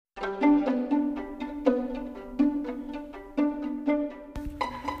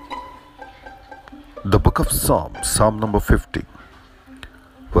The book of Psalms, Psalm number 50,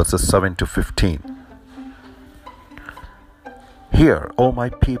 verses 7 to 15. Hear, O my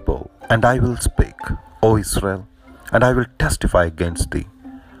people, and I will speak, O Israel, and I will testify against thee.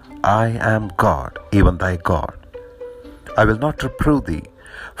 I am God, even thy God. I will not reprove thee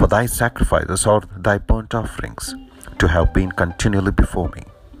for thy sacrifices or thy burnt offerings, to have been continually before me.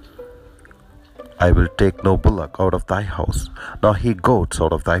 I will take no bullock out of thy house, nor he goats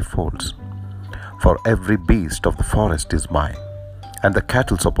out of thy folds. For every beast of the forest is mine, and the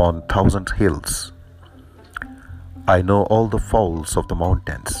cattle upon 1,000 hills. I know all the fowls of the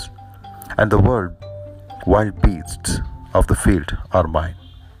mountains, and the wild beasts of the field are mine.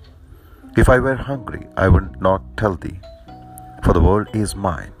 If I were hungry, I would not tell thee, for the world is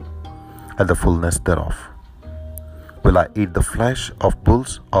mine, and the fullness thereof. Will I eat the flesh of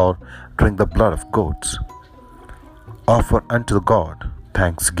bulls, or drink the blood of goats? Offer unto God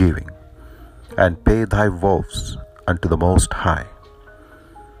thanksgiving, and pay thy vows unto the Most High.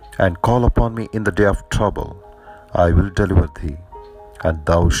 And call upon me in the day of trouble. I will deliver thee, and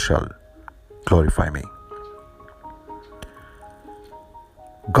thou shalt glorify me.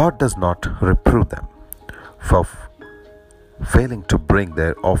 God does not reprove them for failing to bring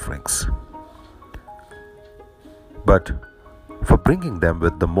their offerings, but for bringing them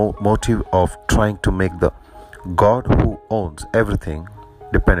with the motive of trying to make the God who owns everything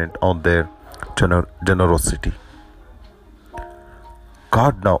dependent on their generosity.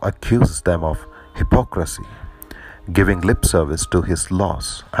 God now accuses them of hypocrisy, giving lip service to his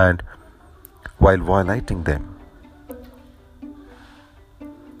laws, and while violating them.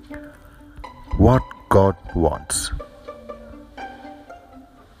 What God wants.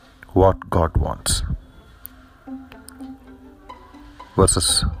 What God wants.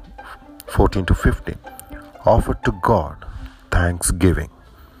 Verses 14 to 15. Offer to God thanksgiving,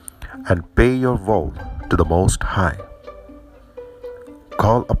 and pay your vow to the Most High.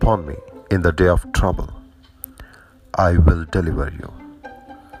 Call upon me in the day of trouble. I will deliver you,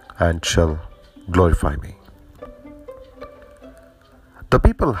 and shall glorify me. The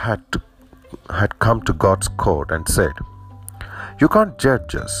people had come to God's court and said, "You can't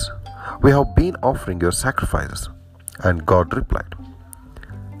judge us. We have been offering your sacrifices." And God replied,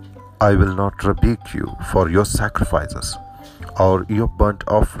 "I will not rebuke you for your sacrifices or your burnt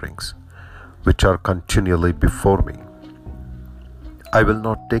offerings, which are continually before me. I will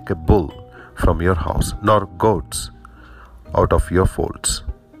not take a bull from your house, nor goats out of your folds."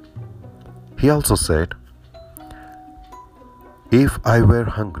 He also said, "If I were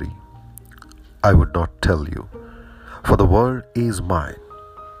hungry, I would not tell you, for the world is mine,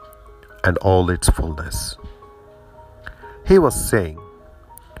 and all its fullness." He was saying,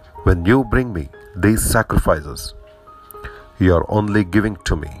 when you bring me these sacrifices, you are only giving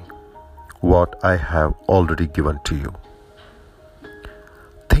to me what I have already given to you.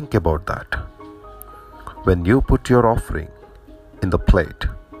 Think about that. When you put your offering in the plate,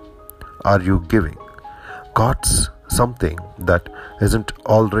 are you giving God something that isn't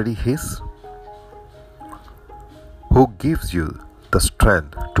already His? Who gives you the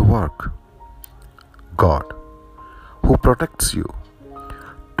strength to work? God. Who protects you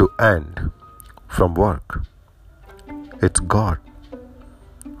to end from work? It's God.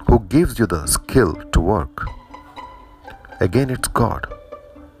 Who gives you the skill to work? Again, it's God.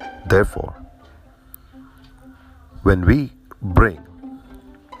 Therefore, when we bring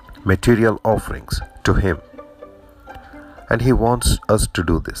material offerings to Him, and He wants us to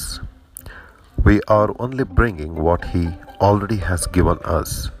do this, we are only bringing what He already has given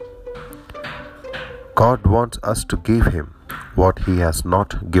us. God wants us to give Him what He has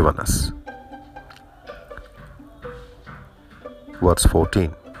not given us. Verse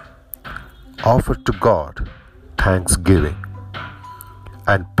 14. Offer to God thanksgiving,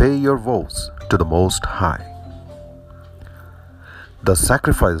 and pay your vows to the Most High. The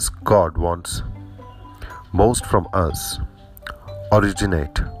sacrifice God wants most from us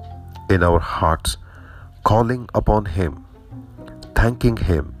originate in our hearts, calling upon Him, thanking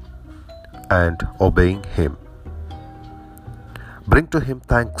Him, and obeying Him. Bring to Him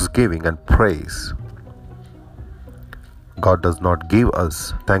thanksgiving and praise. God does not give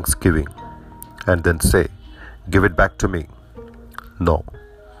us thanksgiving and then say, "Give it back to me." No.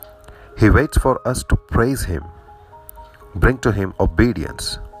 He waits for us to praise Him. Bring to Him obedience.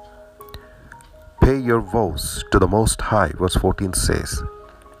 Pay your vows to the Most High, verse 14 says.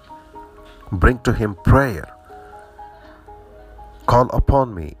 Bring to Him prayer. Call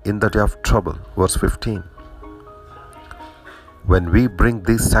upon me in the day of trouble, verse 15. When we bring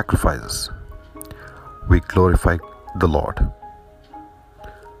these sacrifices, we glorify the Lord.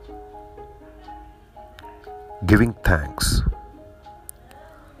 Giving thanks,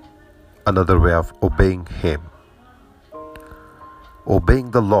 another way of obeying Him. Obeying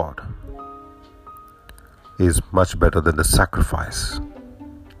the Lord is much better than the sacrifice.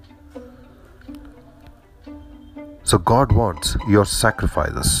 So God wants your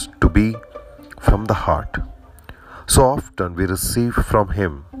sacrifices to be from the heart. So often we receive from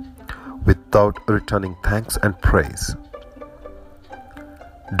Him without returning thanks and praise.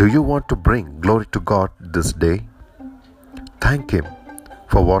 Do you want to bring glory to God this day? Thank Him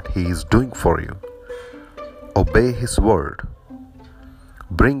for what He is doing for you. Obey His word.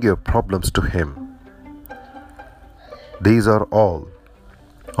 Bring your problems to Him. These are all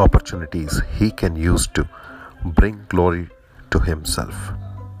opportunities He can use to bring glory to Himself.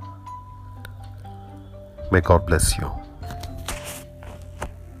 May God bless you.